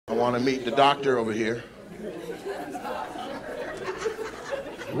want to meet the doctor over here.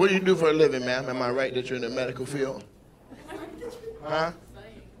 What do you do for a living, ma'am? Am I right that you're in the medical field? Huh?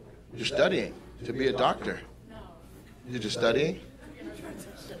 You're studying to be a doctor. You're just studying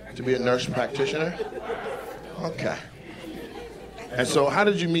to be a nurse practitioner? Okay. And so how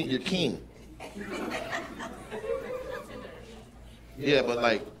did you meet your king? Yeah, but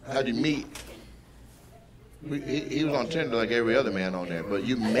like, how'd you meet? He was on Tinder like every other man on there, but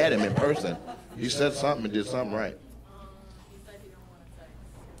you met him in person. You said something and did something right.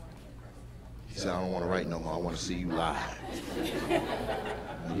 He said, I don't want to write no more. I want to see you live.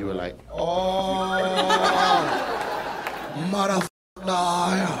 And you were like, oh, motherfucker.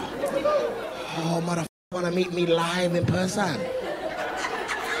 Oh, motherfucker, want to meet me live in person?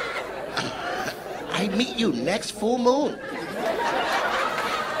 I meet you next full moon.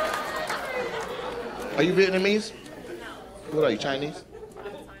 Are you Vietnamese? What are you, Chinese?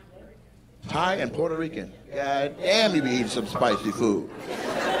 Thai and Puerto Rican. God damn, you be eating some spicy food.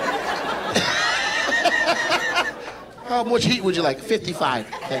 How much heat would you like? 55.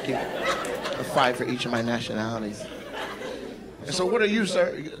 Thank you. A 5 for each of my nationalities. And so what are you,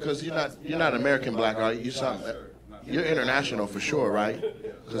 sir? Because you're not American black, are you? You're international for sure, right?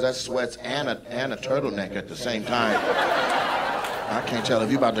 Because that's sweats and a turtleneck at the same time. I can't tell if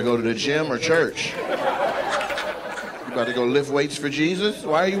you're about to go to the gym or church. You about to go lift weights for Jesus?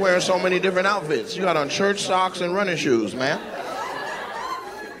 Why are you wearing so many different outfits? You got on church socks and running shoes, man.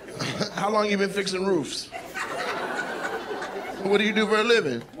 How long you been fixing roofs? What do you do for a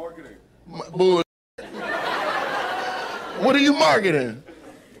living? Marketing. Bull. What are you marketing?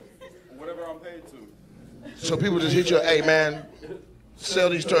 Whatever I'm paid to. So people just hit you, hey man, sell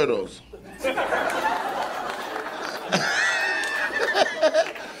these turtles.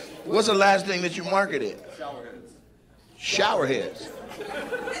 What's the last thing that you marketed? Showerheads.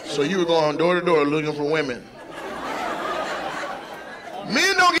 Showerheads. So you were going door to door looking for women.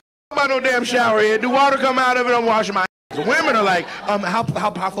 Men don't get about no damn showerhead. Do water come out of it? I'm washing my hands. The women are like, how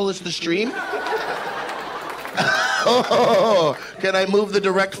powerful is the stream? Oh, can I move the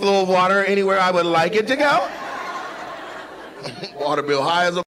direct flow of water anywhere I would like it to go? Water bill high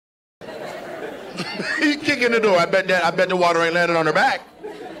as a you kick in the door. I bet the water ain't landing on her back.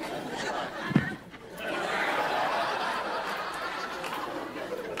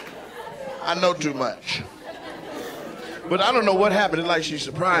 I know too much. But I don't know what happened. It's like she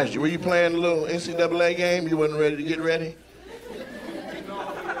surprised you. Were you playing a little NCAA game? You wasn't ready to get ready?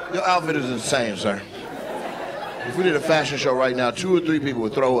 Your outfit is insane, sir. If we did a fashion show right now, 2 or 3 people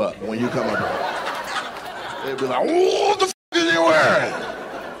would throw up when you come up here. They'd be like, what the f*** is he wearing?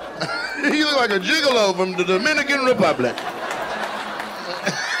 You look like a gigolo from the Dominican Republic.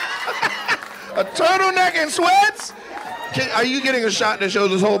 A turtleneck and sweats? Are you getting a shot that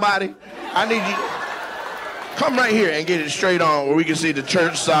shows his whole body? I need you. Come right here and get it straight on where we can see the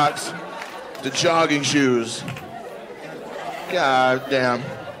church socks, the jogging shoes. God damn.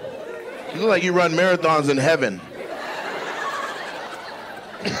 You look like you run marathons in heaven.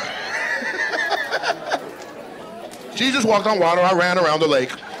 Jesus walked on water. I ran around the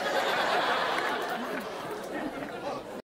lake.